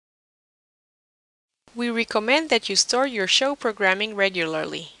We recommend that you store your show programming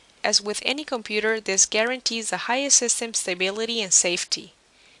regularly. As with any computer, this guarantees the highest system stability and safety.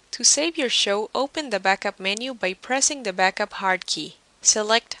 To save your show, open the backup menu by pressing the backup hard key.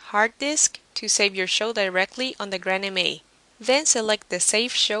 Select Hard Disk to save your show directly on the grandMA. Then select the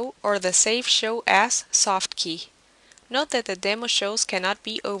Save Show or the Save Show As soft key. Note that the demo shows cannot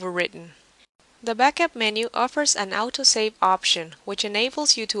be overwritten. The backup menu offers an autosave option, which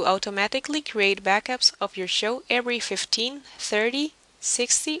enables you to automatically create backups of your show every 15, 30,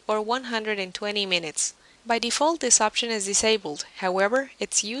 60, or 120 minutes. By default, this option is disabled. However,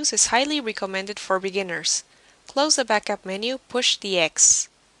 its use is highly recommended for beginners. Close the backup menu, push the X.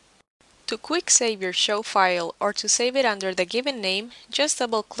 To quick save your show file or to save it under the given name, just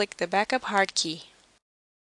double-click the backup hard key.